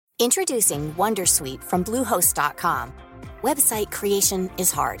Introducing Wondersuite from Bluehost.com. Website creation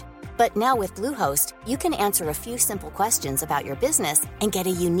is hard, but now with Bluehost, you can answer a few simple questions about your business and get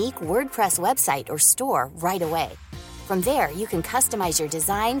a unique WordPress website or store right away. From there, you can customize your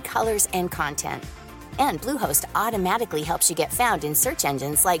design, colors, and content. And Bluehost automatically helps you get found in search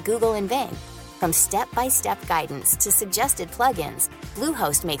engines like Google and Bing. From step-by-step guidance to suggested plugins,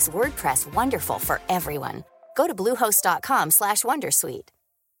 Bluehost makes WordPress wonderful for everyone. Go to bluehost.com/wondersuite.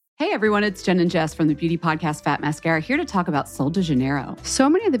 Hey everyone, it's Jen and Jess from the beauty podcast Fat Mascara here to talk about Sol de Janeiro. So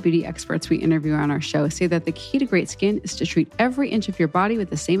many of the beauty experts we interview on our show say that the key to great skin is to treat every inch of your body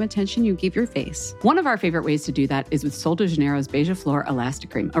with the same attention you give your face. One of our favorite ways to do that is with Sol de Janeiro's Beija Flor Elastic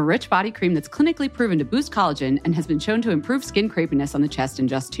Cream, a rich body cream that's clinically proven to boost collagen and has been shown to improve skin crepiness on the chest in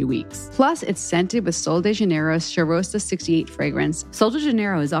just 2 weeks. Plus, it's scented with Sol de Janeiro's Charosta 68 fragrance. Sol de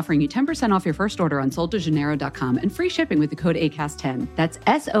Janeiro is offering you 10% off your first order on soldejaneiro.com and free shipping with the code ACAST10. That's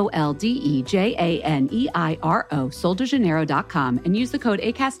SOLDEJANEIRO, soldejaneiro.com, and use the code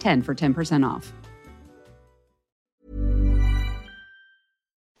ACAST10 for 10% off.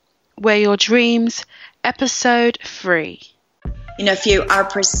 Where Your Dreams, Episode 3. You know, if you are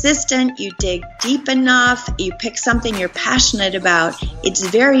persistent, you dig deep enough, you pick something you're passionate about, it's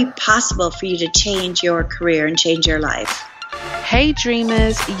very possible for you to change your career and change your life. Hey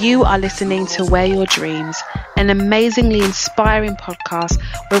dreamers, you are listening to Where Your Dreams, an amazingly inspiring podcast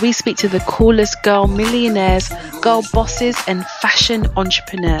where we speak to the coolest girl millionaires, girl bosses, and fashion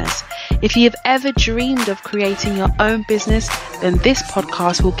entrepreneurs. If you have ever dreamed of creating your own business, then this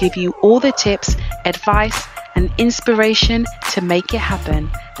podcast will give you all the tips, advice, and inspiration to make it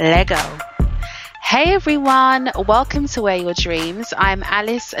happen. Lego. Hey everyone, welcome to Where Your Dreams. I'm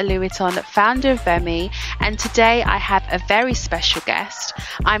Alice Aluiton, founder of Vemi, and today I have a very special guest.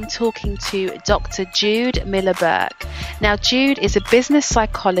 I'm talking to Dr. Jude Miller Burke. Now, Jude is a business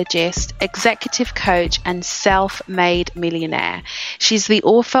psychologist, executive coach, and self-made millionaire. She's the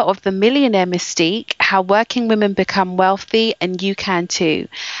author of The Milionaire Mystique, How Working Women Become Wealthy and You Can Too,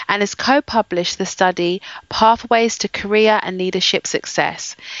 and has co-published the study Pathways to Career and Leadership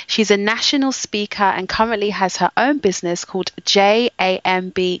Success. She's a national speaker and currently has her own business called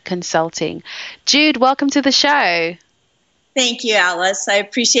JAMB Consulting. Jude, welcome to the show. Thank you, Alice. I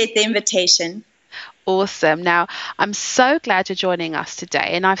appreciate the invitation. Awesome. Now, I'm so glad you're joining us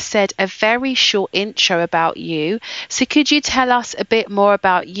today, and I've said a very short intro about you. So could you tell us a bit more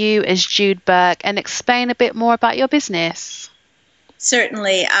about you as Jude Burke and explain a bit more about your business?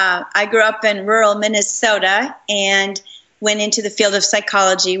 Certainly. I grew up in rural Minnesota and went into the field of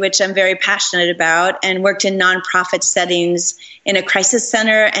psychology, which I'm very passionate about, and worked in nonprofit settings in a crisis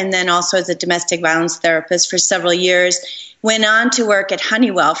center and then also as a domestic violence therapist for several years. Went on to work at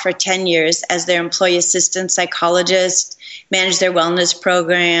Honeywell for 10 years as their employee assistant psychologist, managed their wellness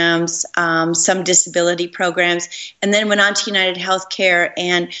programs, some disability programs, and then went on to United Healthcare,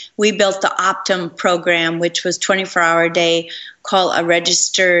 and we built the Optum program, which was 24-hour a day, called a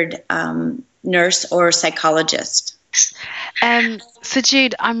registered nurse or psychologist. So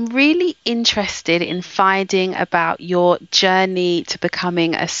Jude, I'm really interested in finding about your journey to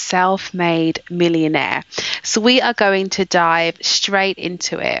becoming a self-made millionaire. So we are going to dive straight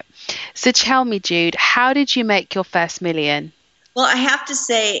into it. So tell me, Jude, how did you make your first million? Well, I have to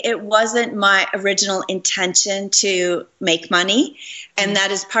say it wasn't my original intention to make money. And that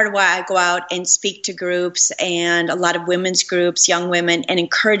is part of why I go out and speak to groups and a lot of women's groups, young women, and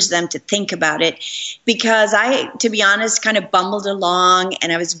encourage them to think about it. Because I, to be honest, kind of bumbled along,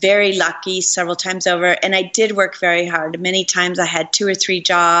 and I was very lucky several times over. And I did work very hard. Many times I had 2 or 3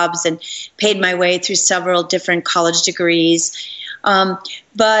 jobs and paid my way through several different college degrees.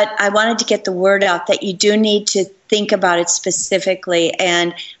 But I wanted to get the word out that you do need to think about it specifically.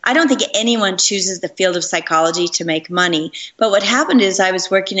 And I don't think anyone chooses the field of psychology to make money. But what happened is I was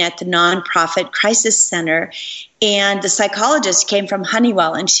working at the nonprofit crisis center, and the psychologist came from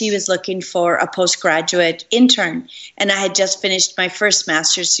Honeywell, and she was looking for a postgraduate intern. And I had just finished my first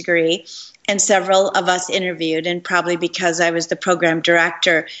master's degree. And several of us interviewed, and probably because I was the program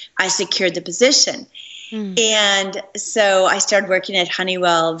director, I secured the position. And so I started working at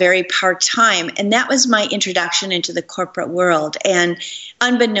Honeywell very part-time, and that was my introduction into the corporate world. And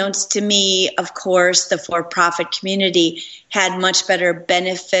unbeknownst to me, of course, the for-profit community had much better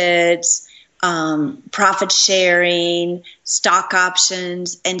benefits, profit sharing, stock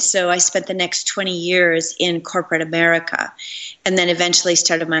options. And so I spent the next 20 years in corporate America and then eventually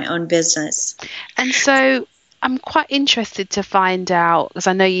started my own business. And so I'm quite interested to find out, because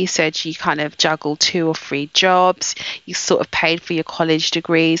I know you said you kind of juggled 2 or 3 jobs, you sort of paid for your college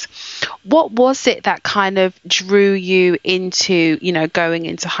degrees. What was it that kind of drew you into, going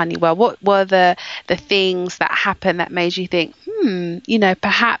into Honeywell? What were the things that happened that made you think,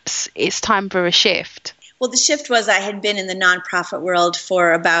 perhaps it's time for a shift? Well, the shift was I had been in the nonprofit world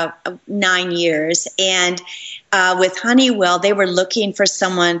for about 9 years, and with Honeywell, they were looking for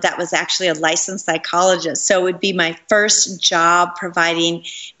someone that was actually a licensed psychologist. So it would be my first job providing,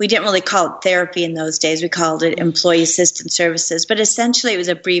 we didn't really call it therapy in those days, we called it employee assistance services, but essentially it was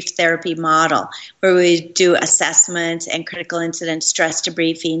a brief therapy model where we do assessments and critical incident stress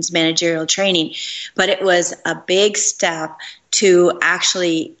debriefings, managerial training. But it was a big step to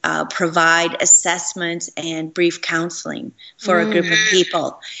actually provide assessments and brief counseling for a group of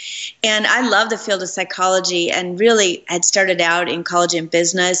people. And I love the field of psychology and really had started out in college in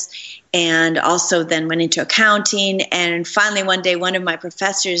business and also then went into accounting. And finally one day one of my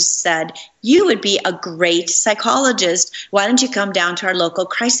professors said, "You would be a great psychologist. Why don't you come down to our local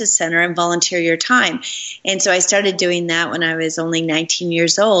crisis center and volunteer your time?" And so I started doing that when I was only 19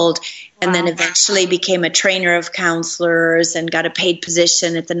 years old. And then eventually became a trainer of counselors and got a paid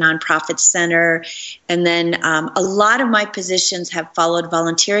position at the nonprofit center. And then a lot of my positions have followed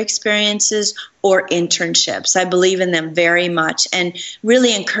volunteer experiences or internships. I believe in them very much and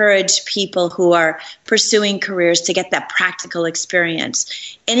really encourage people who are pursuing careers to get that practical experience.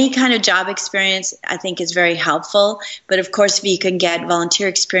 Any kind of job experience I think is very helpful. But of course, if you can get volunteer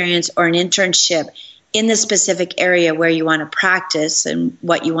experience or an internship in the specific area where you want to practice and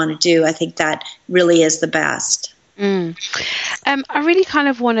what you want to do, I think that really is the best. I really kind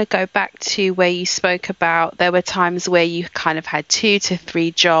of want to go back to where you spoke about there were times where you kind of had 2 to 3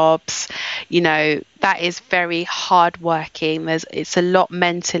 jobs. That is very hardworking. It's a lot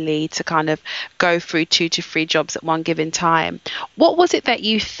mentally to kind of go through 2 to 3 jobs at one given time. What was it that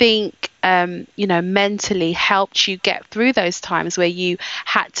you think, mentally helped you get through those times where you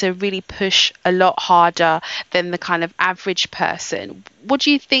had to really push a lot harder than the kind of average person? What do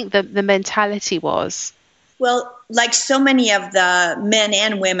you think the mentality was? Well, like so many of the men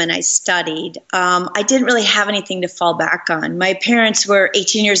and women I studied, I didn't really have anything to fall back on. My parents were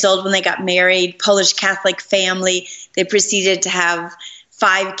 18 years old when they got married, Polish Catholic family. They proceeded to have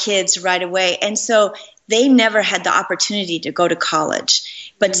 5 kids right away. And so they never had the opportunity to go to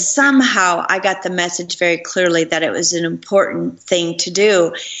college. But somehow I got the message very clearly that it was an important thing to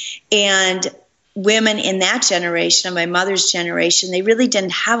do. And women in that generation, my mother's generation, they really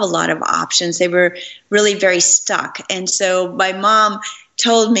didn't have a lot of options. They were really very stuck. And so my mom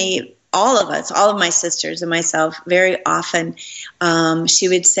told me, all of us, all of my sisters and myself, very often, she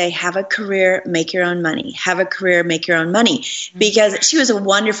would say, have a career, make your own money. Have a career, make your own money. Because she was a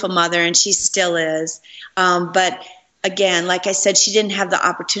wonderful mother, and she still is. But again, like I said, she didn't have the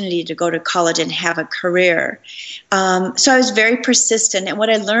opportunity to go to college and have a career. So I was very persistent. And what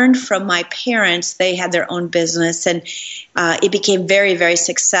I learned from my parents, they had their own business, and it became very, very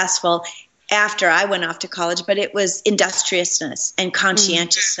successful after I went off to college, but it was industriousness and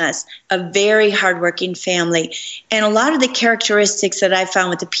conscientiousness, a very hardworking family. And a lot of the characteristics that I found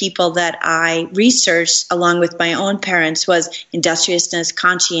with the people that I researched along with my own parents was industriousness,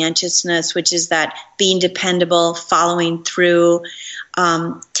 conscientiousness, which is that being dependable, following through,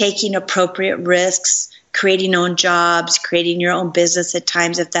 taking appropriate risks, creating own jobs, creating your own business at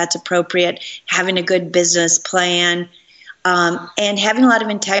times if that's appropriate, having a good business plan, and having a lot of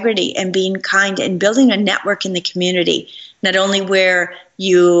integrity and being kind and building a network in the community, not only where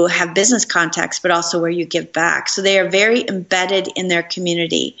you have business contacts, but also where you give back. So they are very embedded in their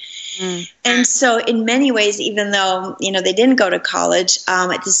community. And so in many ways, even though, they didn't go to college,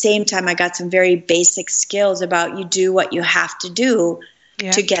 at the same time, I got some very basic skills about you do what you have to do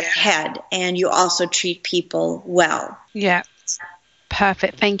to get ahead, and you also treat people well. Yeah.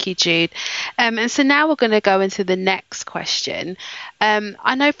 Perfect. Thank you, Jude. And so now we're going to go into the next question.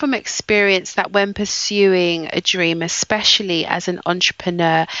 I know from experience that when pursuing a dream, especially as an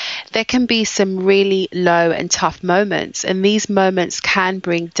entrepreneur, there can be some really low and tough moments. And these moments can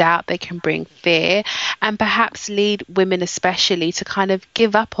bring doubt, they can bring fear, and perhaps lead women especially to kind of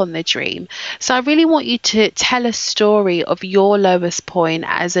give up on the dream. So I really want you to tell a story of your lowest point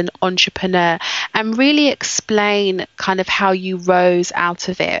as an entrepreneur and really explain kind of how you rose out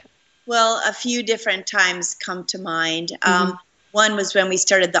of it. Well, a few different times come to mind. One was when we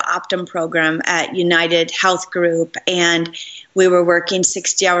started the Optum program at United Health Group, and we were working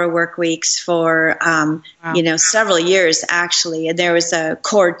 60-hour work weeks for, several years, actually. And there was a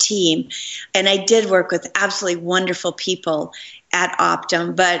core team. And I did work with absolutely wonderful people at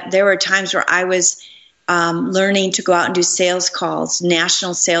Optum, but there were times where I was learning to go out and do sales calls,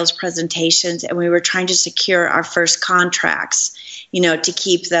 national sales presentations, and we were trying to secure our first contracts, to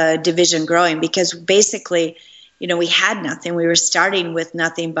keep the division growing, because basically, we had nothing. We were starting with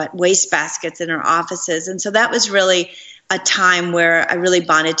nothing but wastebaskets in our offices. And so that was really a time where I really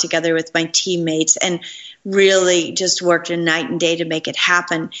bonded together with my teammates and really just worked a night and day to make it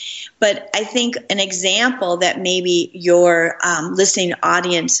happen. But I think an example that maybe your listening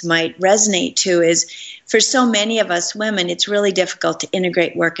audience might resonate to is, for so many of us women, it's really difficult to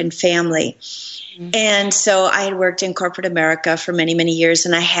integrate work and family. Mm-hmm. And so I had worked in corporate America for many, many years,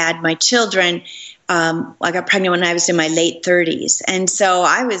 and I had my children. I got pregnant when I was in my late 30s. And so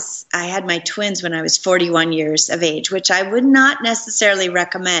I had my twins when I was 41 years of age, which I would not necessarily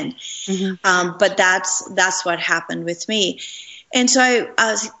recommend. Mm-hmm. But that's what happened with me. And so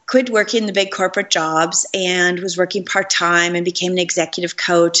I quit working the big corporate jobs and was working part-time and became an executive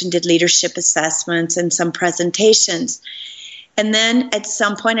coach and did leadership assessments and some presentations. And then at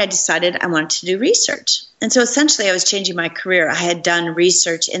some point I decided I wanted to do research. And so essentially I was changing my career. I had done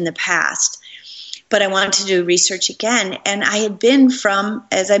research in the past, but I wanted to do research again. And I had been from,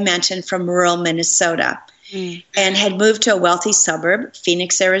 as I mentioned, from rural Minnesota and had moved to a wealthy suburb,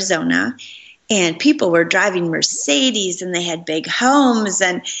 Phoenix, Arizona. And people were driving Mercedes and they had big homes.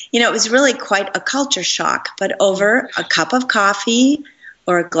 And, it was really quite a culture shock. But over a cup of coffee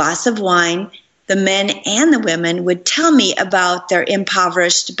or a glass of wine, the men and the women would tell me about their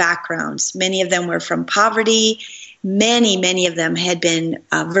impoverished backgrounds. Many of them were from poverty. Many of them had been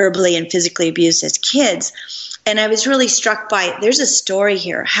verbally and physically abused as kids. And I was really struck by, there's a story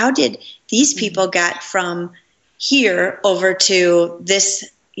here. How did these people get from here over to this,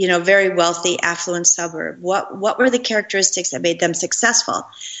 very wealthy, affluent suburb? What were the characteristics that made them successful?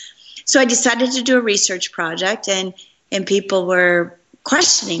 So I decided to do a research project, and people were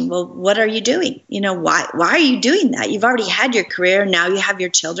questioning, well, what are you doing? Why are you doing that? You've already had your career. Now you have your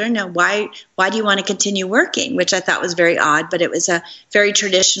children. Now why do you want to continue working? Which I thought was very odd, but it was a very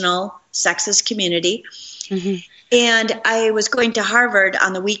traditional sexist community. Mm-hmm. And I was going to Harvard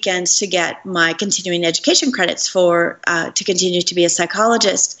on the weekends to get my continuing education credits to continue to be a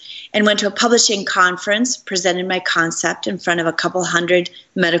psychologist, and went to a publishing conference, presented my concept in front of a couple hundred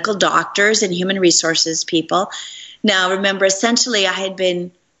medical doctors and human resources people. Now, remember, essentially, I had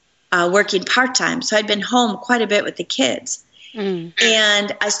been working part-time, so I'd been home quite a bit with the kids. Mm.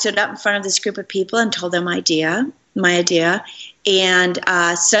 And I stood up in front of this group of people and told them my idea, and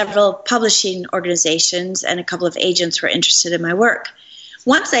several publishing organizations and a couple of agents were interested in my work.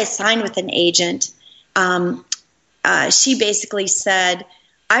 Once I signed with an agent, she basically said,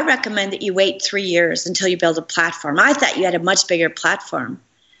 I recommend that you wait 3 years until you build a platform. I thought you had a much bigger platform.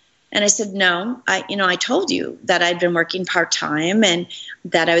 And I said, no, I told you that I'd been working part-time and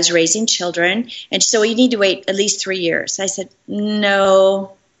that I was raising children. And so you need to wait at least 3 years. I said,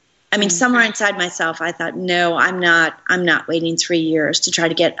 no. Somewhere inside myself, I thought, no, I'm not waiting 3 years to try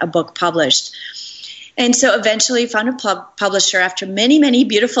to get a book published. And so eventually found a publisher after many, many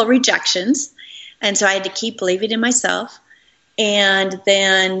beautiful rejections. And so I had to keep believing in myself. And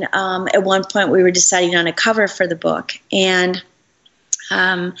then at one point we were deciding on a cover for the book. And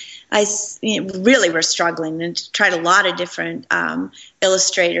I really were struggling and tried a lot of different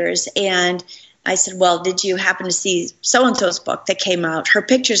illustrators. And I said, well, did you happen to see so-and-so's book that came out? Her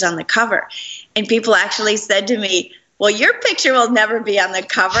picture's on the cover. And people actually said to me, well, your picture will never be on the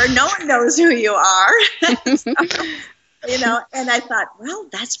cover. No one knows who you are. So, and I thought, well,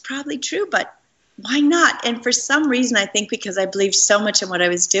 that's probably true, but why not? And for some reason, I think because I believed so much in what I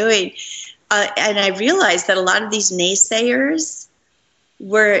was doing, and I realized that a lot of these naysayers,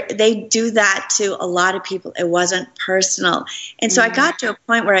 they do that to a lot of people. It wasn't personal. And so I got to a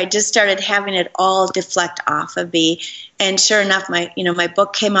point where I just started having it all deflect off of me. And sure enough, my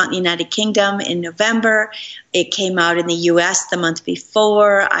book came out in the United Kingdom in November. It came out in the U.S. the month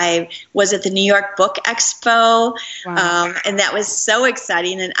before. I was at the New York Book Expo. Wow. And that was so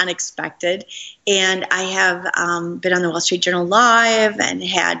exciting and unexpected. And I have been on the Wall Street Journal Live and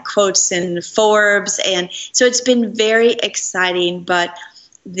had quotes in Forbes. And so it's been very exciting, but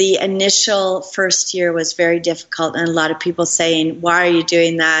the initial first year was very difficult, and a lot of people saying, why are you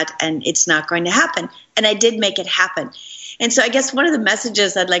doing that? And it's not going to happen. And I did make it happen. And so I guess one of the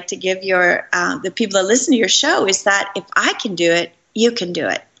messages I'd like to give the people that listen to your show is that if I can do it, you can do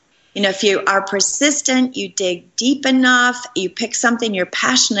it. If you are persistent, you dig deep enough, you pick something you're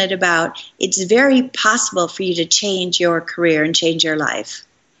passionate about, it's very possible for you to change your career and change your life.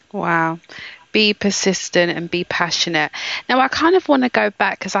 Wow. Be persistent and be passionate. Now, I kind of want to go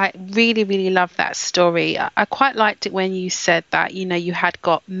back because I really, really love that story. I quite liked it when you said that, you know, you had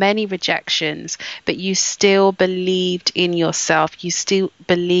got many rejections, but you still believed in yourself. You still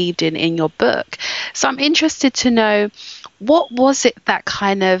believed in your book. So I'm interested to know, what was it that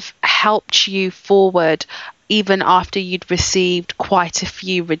kind of helped you forward even after you'd received quite a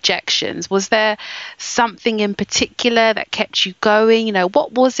few rejections? Was there something in particular that kept you going? You know,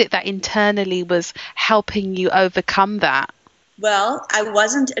 what was it that internally was helping you overcome that? Well, I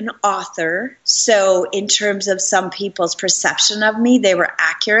wasn't an author, so in terms of some people's perception of me, they were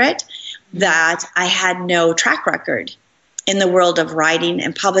accurate, that I had no track record in the world of writing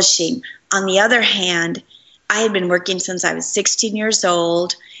and publishing. On the other hand, I had been working since I was 16 years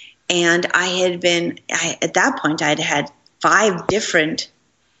old. And at that point, I'd had 5 different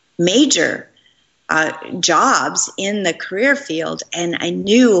major jobs in the career field. And I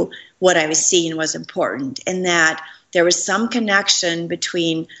knew what I was seeing was important, and that there was some connection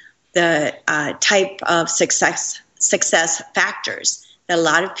between the type of success factors that a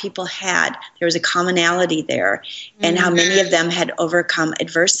lot of people had. There was a commonality there, and how many of them had overcome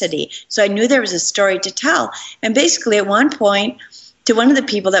adversity. So I knew there was a story to tell. And basically at one point, to one of the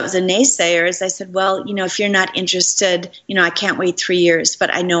people that was a naysayer, I said, well, you know, if you're not interested, you know, I can't wait 3 years,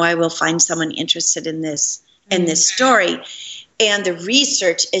 but I know I will find someone interested in this story. And the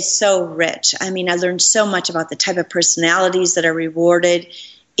research is so rich. I mean, I learned so much about the type of personalities that are rewarded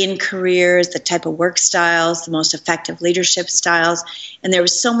in careers, the type of work styles, the most effective leadership styles. And there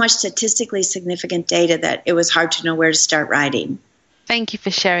was so much statistically significant data that it was hard to know where to start writing. Thank you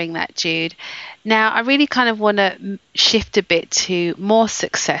for sharing that, Jude. Now, I really kind of want to shift a bit to more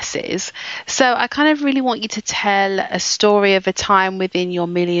successes. So I kind of really want you to tell a story of a time within your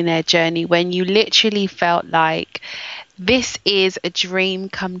millionaire journey when you literally felt like, this is a dream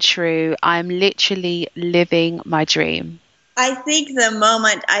come true. I'm literally living my dream. I think the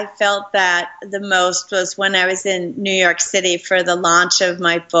moment I felt that the most was when I was in New York City for the launch of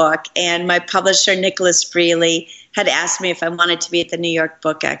my book, and my publisher, Nicholas Brealey, had asked me if I wanted to be at the New York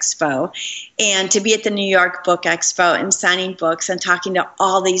Book Expo. And to be at the New York Book Expo and signing books and talking to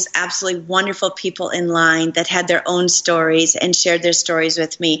all these absolutely wonderful people in line that had their own stories and shared their stories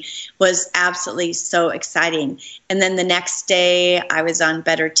with me was absolutely so exciting. And then the next day I was on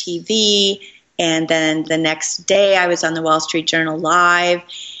Better TV, and then the next day I was on the Wall Street Journal Live.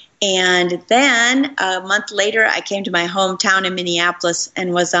 And then a month later I came to my hometown in Minneapolis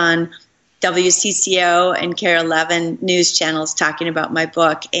and was on WCCO and KARE 11 news channels talking about my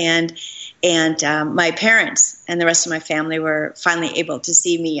book, and my parents and the rest of my family were finally able to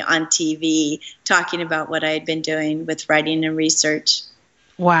see me on TV talking about what I had been doing with writing and research.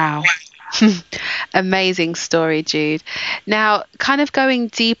 Wow. Amazing story, Jude. Now, kind of going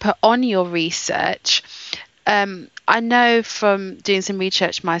deeper on your research, I know from doing some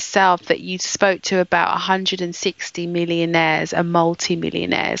research myself that you spoke to about 160 millionaires and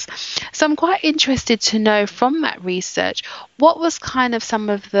multi-millionaires. So I'm quite interested to know from that research, what was kind of some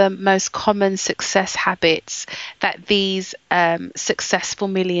of the most common success habits that these successful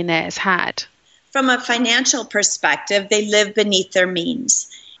millionaires had? From a financial perspective, they live beneath their means.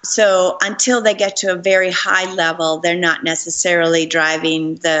 So until they get to a very high level, they're not necessarily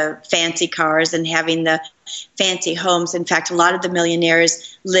driving the fancy cars and having the fancy homes. In fact, a lot of the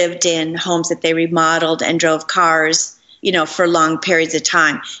millionaires lived in homes that they remodeled and drove cars, you know, for long periods of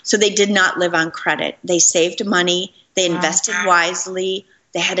time. So they did not live on credit. They saved money. They invested wisely.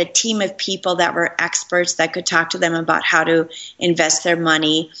 They had a team of people that were experts that could talk to them about how to invest their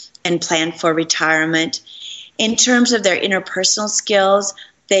money and plan for retirement. In terms of their interpersonal skills,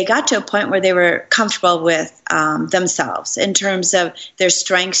 they got to a point where they were comfortable with themselves in terms of their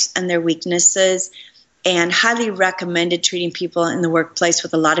strengths and their weaknesses, and highly recommended treating people in the workplace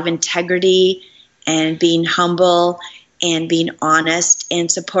with a lot of integrity and being humble and being honest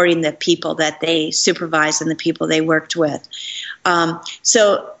and supporting the people that they supervised and the people they worked with.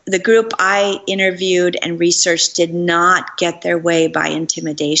 So the group I interviewed and researched did not get their way by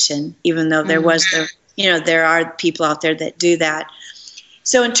intimidation, even though there was there are people out there that do that.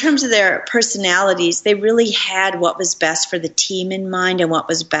 So in terms of their personalities, they really had what was best for the team in mind and what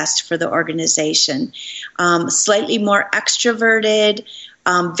was best for the organization. Slightly more extroverted,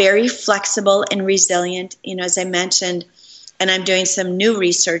 very flexible and resilient. You know, as I mentioned, and I'm doing some new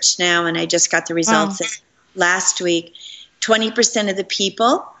research now, and I just got the results last week. 20% of the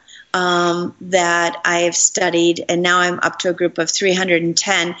people that I have studied, and now I'm up to a group of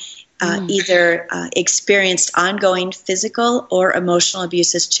 310, either experienced ongoing physical or emotional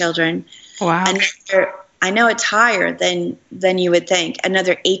abuse as children. Wow. I know it's higher than you would think.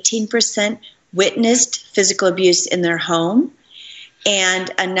 Another 18% witnessed physical abuse in their home, and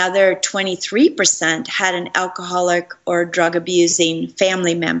another 23% had an alcoholic or drug abusing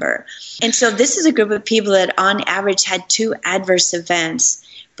family member. And so this is a group of people that on average had 2 adverse events,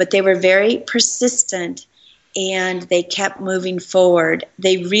 but they were very persistent and they kept moving forward.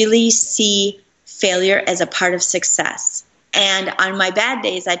 They really see failure as a part of success. And on my bad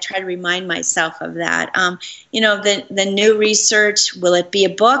days, I try to remind myself of that. The new research, will it be a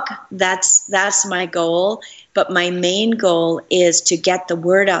book? That's my goal. But my main goal is to get the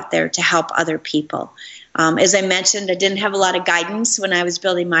word out there to help other people. As I mentioned, I didn't have a lot of guidance when I was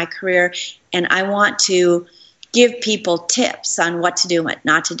building my career, and I want to give people tips on what to do and what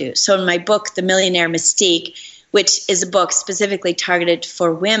not to do. So in my book, The Millionaire Mystique, which is a book specifically targeted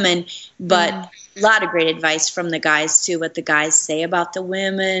for women, but a lot of great advice from the guys too, what the guys say about the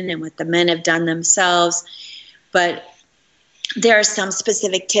women and what the men have done themselves. But there are some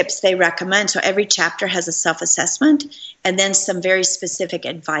specific tips they recommend. So every chapter has a self-assessment and then some very specific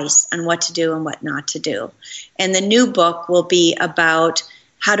advice on what to do and what not to do. And the new book will be about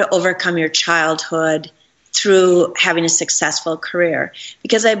how to overcome your childhood through having a successful career.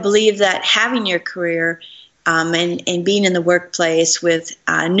 Because I believe that having your career and being in the workplace with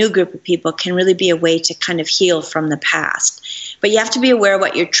a new group of people can really be a way to kind of heal from the past. But you have to be aware of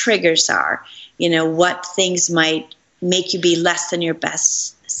what your triggers are, what things might make you be less than your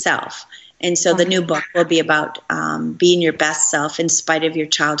best self. And so the new book will be about being your best self in spite of your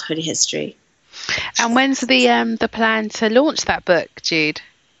childhood history. And when's the plan to launch that book, Jude?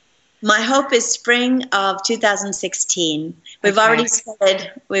 My hope is spring of 2016.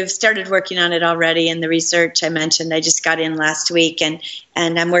 We've started working on it already, and the research I mentioned, I just got in last week, and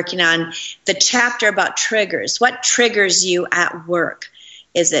I'm working on the chapter about triggers. What triggers you at work?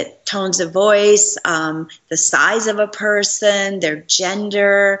 Is it tones of voice, the size of a person, their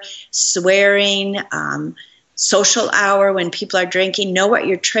gender, swearing, social hour when people are drinking? Know what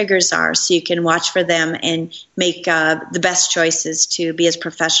your triggers are so you can watch for them and make the best choices to be as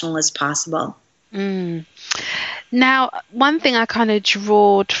professional as possible. Now, one thing I kind of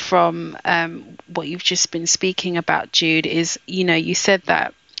drawed from what you've just been speaking about, Jude, is, you said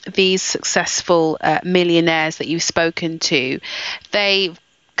that these successful millionaires that you've spoken to, they've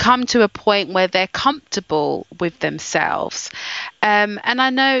come to a point where they're comfortable with themselves. And I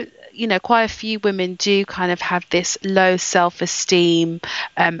know, quite a few women do kind of have this low self-esteem,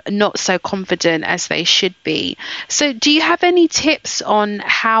 not so confident as they should be. So do you have any tips on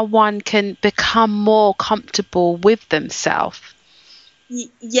how one can become more comfortable with themselves?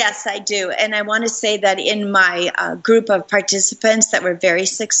 Yes, I do. And I want to say that in my group of participants that were very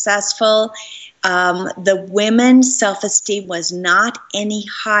successful, the women's self-esteem was not any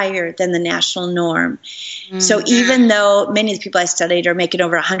higher than the national norm. So even though many of the people I studied are making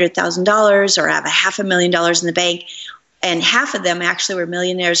over $100,000 or have $500,000 in the bank, and half of them actually were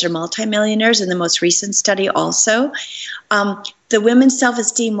millionaires or multimillionaires in the most recent study also, the women's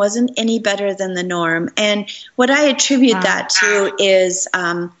self-esteem wasn't any better than the norm. And what I attribute that to is,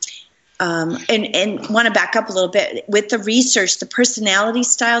 and want to back up a little bit, with the research, the personality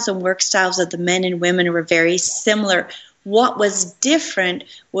styles and work styles of the men and women were very similar. What was different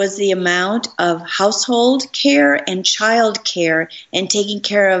was the amount of household care and child care and taking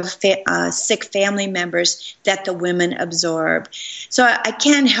care of sick family members that the women absorbed. So I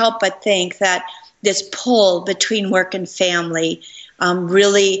can't help but think that this pull between work and family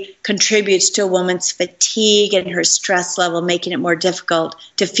really contributes to a woman's fatigue and her stress level, making it more difficult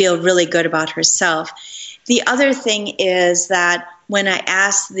to feel really good about herself. The other thing is that when I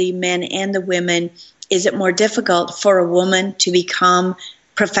asked the men and the women, is it more difficult for a woman to become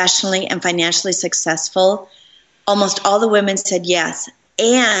professionally and financially successful? Almost all the women said yes,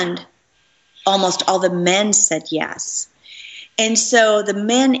 and almost all the men said yes. And so the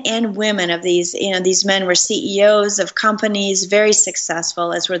men and women of these men were CEOs of companies, very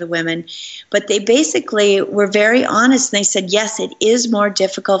successful, as were the women. But they basically were very honest. And they said, yes, it is more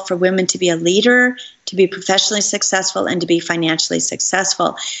difficult for women to be a leader, to be professionally successful, and to be financially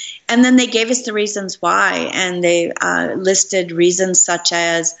successful. And then they gave us the reasons why. And they listed reasons such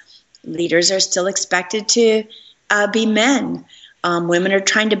as leaders are still expected to be men. Women are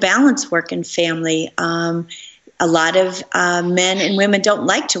trying to balance work and family. A lot of men and women don't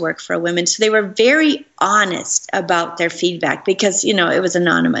like to work for women. So they were very honest about their feedback because, it was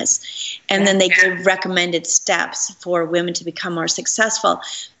anonymous. And then they gave recommended steps for women to become more successful.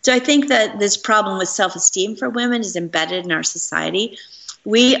 So I think that this problem with self-esteem for women is embedded in our society.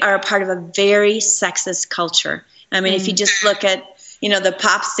 We are a part of a very sexist culture. I mean, if you just look at, the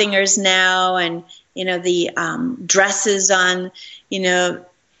pop singers now and, the dresses on,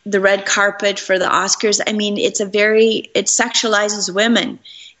 the red carpet for the Oscars. I mean, it sexualizes women.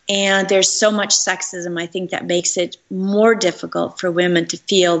 And there's so much sexism, I think, that makes it more difficult for women to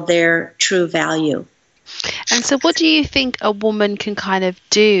feel their true value. And so what do you think a woman can kind of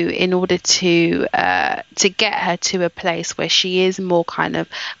do in order to get her to a place where she is more kind of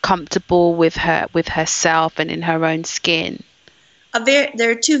comfortable with herself and in her own skin?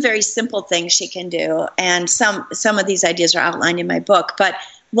 There are two very simple things she can do, and some of these ideas are outlined in my book. But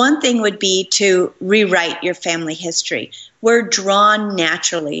one thing would be to rewrite your family history. We're drawn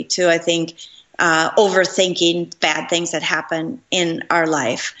naturally to, I think, overthinking bad things that happen in our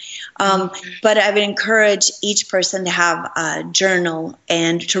life. But I would encourage each person to have a journal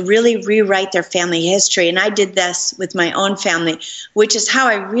and to really rewrite their family history. And I did this with my own family, which is how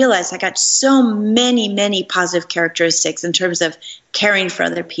I realized I got so many, many positive characteristics in terms of caring for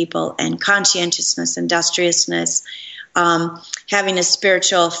other people and conscientiousness, industriousness, having a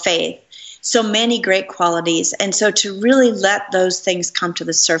spiritual faith. So many great qualities. And so to really let those things come to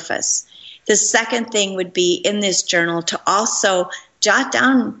the surface. The second thing would be in this journal to also jot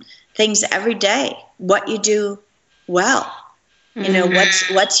down things every day, what you do well. You know,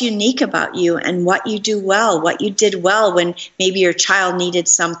 what's unique about you and what you do well, what you did well when maybe your child needed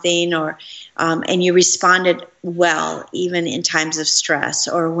something or and you responded well even in times of stress,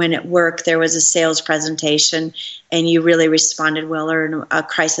 or when at work there was a sales presentation and you really responded well, or in a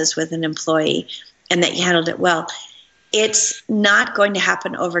crisis with an employee and that you handled it well. It's not going to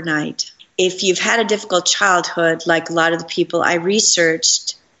happen overnight. If you've had a difficult childhood, like a lot of the people I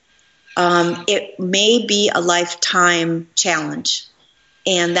researched, it may be a lifetime challenge.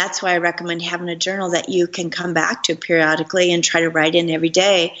 And that's why I recommend having a journal that you can come back to periodically and try to write in every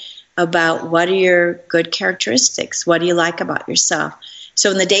day about what are your good characteristics, what do you like about yourself. So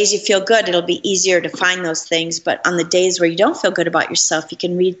in the days you feel good, it'll be easier to find those things. But on the days where you don't feel good about yourself, you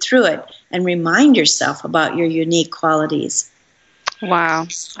can read through it and remind yourself about your unique qualities. Wow,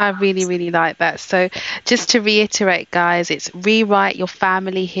 I really, really like that. So just to reiterate, guys, it's rewrite your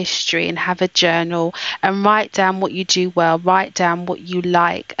family history and have a journal and write down what you do well, write down what you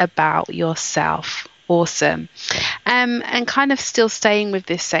like about yourself. Awesome. And kind of still staying with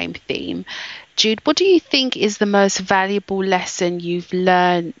this same theme, Jude, what do you think is the most valuable lesson you've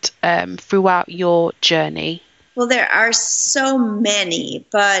learned throughout your journey? Well, there are so many,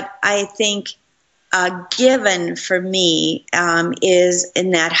 but I think given for me is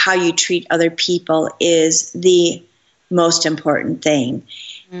in that how you treat other people is the most important thing.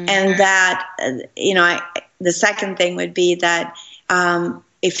 Mm-hmm. And that, the second thing would be that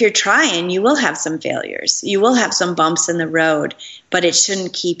if you're trying, you will have some failures. You will have some bumps in the road, but it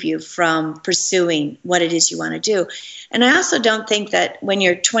shouldn't keep you from pursuing what it is you want to do. And I also don't think that when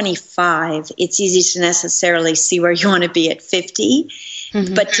you're 25, it's easy to necessarily see where you want to be at 50,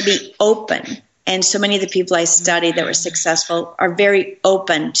 but to be open. And so many of the people I study that were successful are very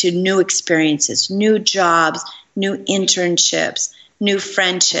open to new experiences, new jobs, new internships, new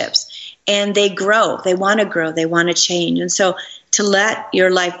friendships. And they grow. They want to grow. They want to change. And so to let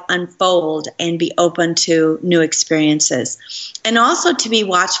your life unfold and be open to new experiences. And also to be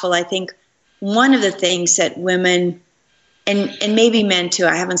watchful. I think one of the things that women, and maybe men too,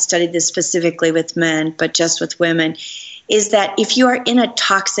 I haven't studied this specifically with men, but just with women, is that if you are in a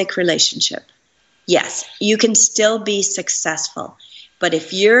toxic relationship, yes, you can still be successful. But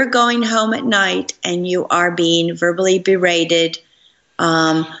if you're going home at night and you are being verbally berated,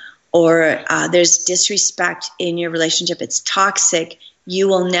 or there's disrespect in your relationship, it's toxic, you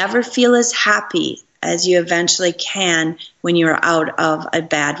will never feel as happy as you eventually can when you're out of a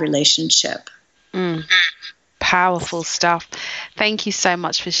bad relationship. Powerful stuff. Thank you so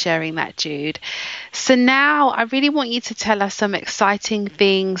much for sharing that, Jude. So now I really want you to tell us some exciting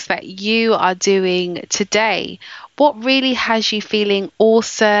things that you are doing today. What really has you feeling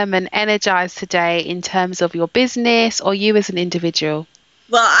awesome and energized today in terms of your business or you as an individual?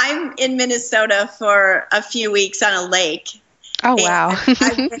 Well, I'm in Minnesota for a few weeks on a lake. Oh, wow.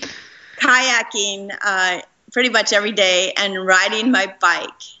 I've been kayaking pretty much every day and riding my bike.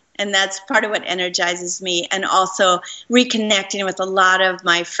 And that's part of what energizes me, and also reconnecting with a lot of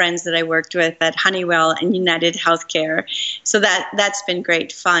my friends that I worked with at Honeywell and United Healthcare. So that's been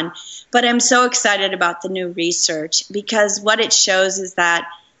great fun. But I'm so excited about the new research because what it shows is that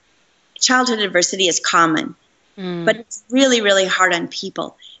childhood adversity is common, but it's really, really hard on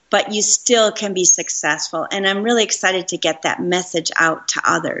people. But you still can be successful. And I'm really excited to get that message out to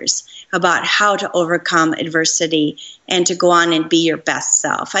others about how to overcome adversity and to go on and be your best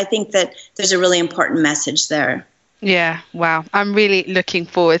self. I think that there's a really important message there. Yeah, wow. I'm really looking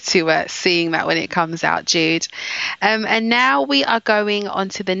forward to seeing that when it comes out, Jude. And now we are going on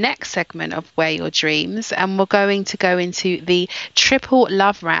to the next segment of Wear Your Dreams, and we're going to go into the triple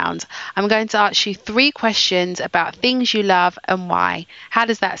love round. I'm going to ask you 3 questions about things you love and why. How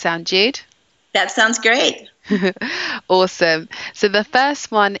does that sound, Jude? That sounds great. Awesome. So the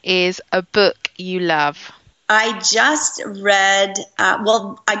first one is a book you love. I just read,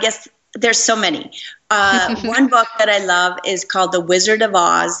 I guess there's so many. One book that I love is called The Wizard of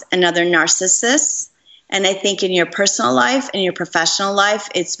Oz and Other Narcissists. And I think in your personal life and your professional life,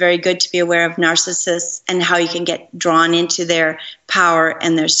 it's very good to be aware of narcissists and how you can get drawn into their power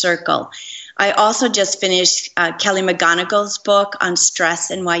and their circle. I also just finished Kelly McGonigal's book on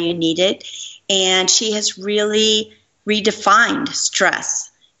stress and why you need it. And she has really redefined stress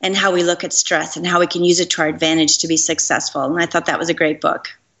and how we look at stress and how we can use it to our advantage to be successful. And I thought that was a great book.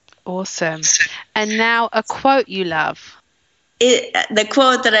 Awesome. And now a quote you love. The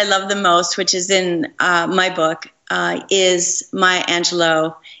quote that I love the most, which is in my book, is Maya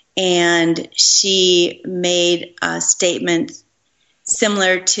Angelou. And she made a statement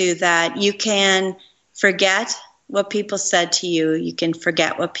similar to that. You can forget what people said to you. You can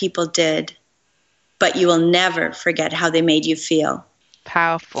forget what people did. But you will never forget how they made you feel.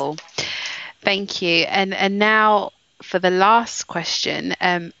 Powerful. Thank you. And now for the last question,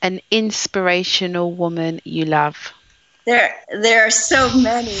 an inspirational woman you love. There are so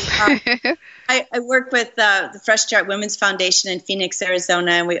many. I work with the Fresh Start Women's Foundation in Phoenix,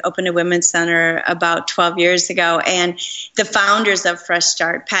 Arizona, and we opened a women's center about 12 years ago. And the founders of Fresh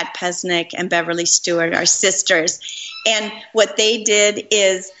Start, Pat Pesnick and Beverly Stewart, are sisters. And what they did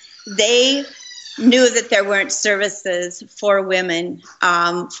is they knew that there weren't services for women,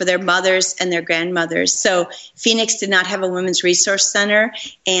 for their mothers and their grandmothers. So Phoenix did not have a women's resource center.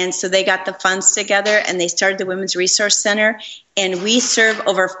 And so they got the funds together and they started the Women's Resource Center. And we serve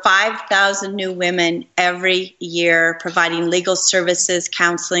over 5,000 new women every year, providing legal services,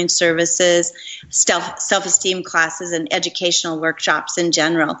 counseling services, self-esteem classes, and educational workshops in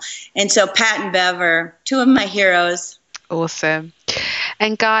general. And so Pat and Bev are 2 of my heroes. Awesome.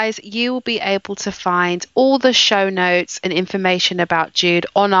 And guys, you will be able to find all the show notes and information about Jude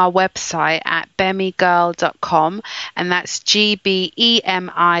on our website at bemigirl.com, and that's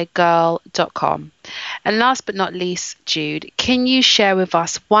GBEMI girl.com. And last but not least, Jude, can you share with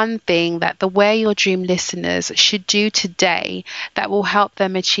us one thing that the Wear Your Dream listeners should do today that will help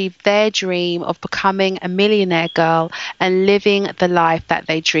them achieve their dream of becoming a millionaire girl and living the life that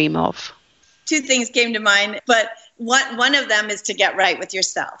they dream of? 2 things came to mind, but one of them is to get right with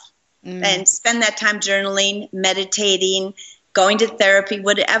yourself and spend that time journaling, meditating, going to therapy,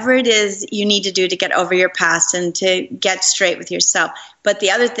 whatever it is you need to do to get over your past and to get straight with yourself. But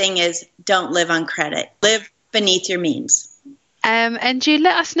the other thing is, don't live on credit. Live beneath your means. And Jude,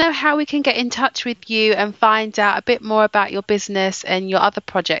 let us know how we can get in touch with you and find out a bit more about your business and your other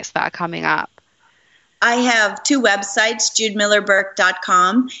projects that are coming up. I have 2 websites,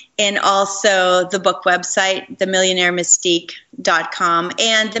 judemillerburke.com and also the book website, themillionairemystique.com,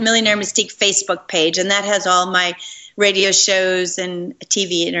 and the Millionaire Mystique Facebook page. And that has all my radio shows and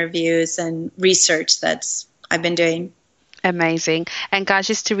TV interviews and research that's I've been doing. Amazing. And guys,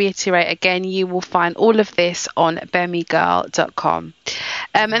 just to reiterate again, you will find all of this on bemigirl.com.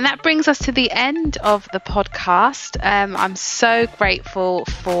 And that brings us to the end of the podcast. I'm so grateful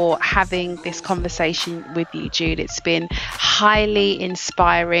for having this conversation with you, Jude. It's been highly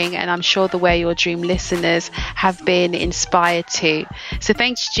inspiring, and I'm sure the Wear Your Dream listeners have been inspired too. So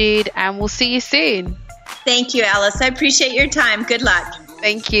thanks, Jude, and we'll see you soon. Thank you, Alice. I appreciate your time. Good luck.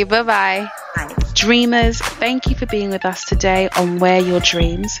 Thank you. Bye-bye. Bye. Dreamers, thank you for being with us today on Wear Your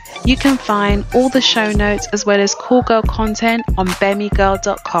Dreams. You can find all the show notes as well as Cool Girl content on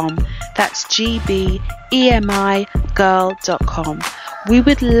bemigirl.com. That's GBEMI girl.com. We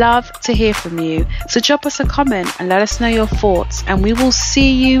would love to hear from you, so drop us a comment and let us know your thoughts, and we will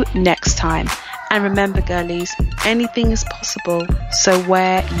see you next time. And remember, girlies, anything is possible, so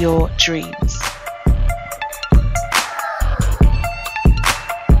wear your dreams.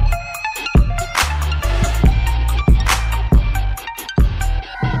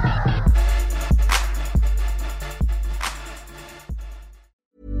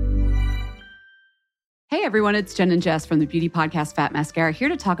 Hey everyone, it's Jen and Jess from the beauty podcast Fat Mascara here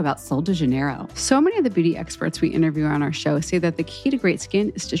to talk about Sol de Janeiro. So many of the beauty experts we interview on our show say that the key to great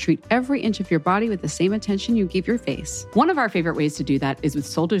skin is to treat every inch of your body with the same attention you give your face. One of our favorite ways to do that is with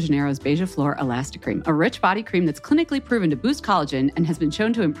Sol de Janeiro's Beija Flor Elastic Cream, a rich body cream that's clinically proven to boost collagen and has been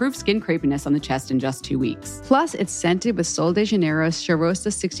shown to improve skin crepiness on the chest in just 2 weeks. Plus, it's scented with Sol de Janeiro's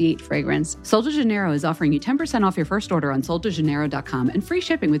Charosta 68 fragrance. Sol de Janeiro is offering you 10% off your first order on soldejaneiro.com and free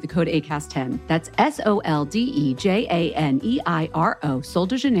shipping with the code ACAST10. That's SOLDEJANEIRO,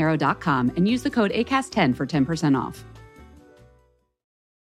 soldejaneiro.com, and use the code ACAST10 for 10% off.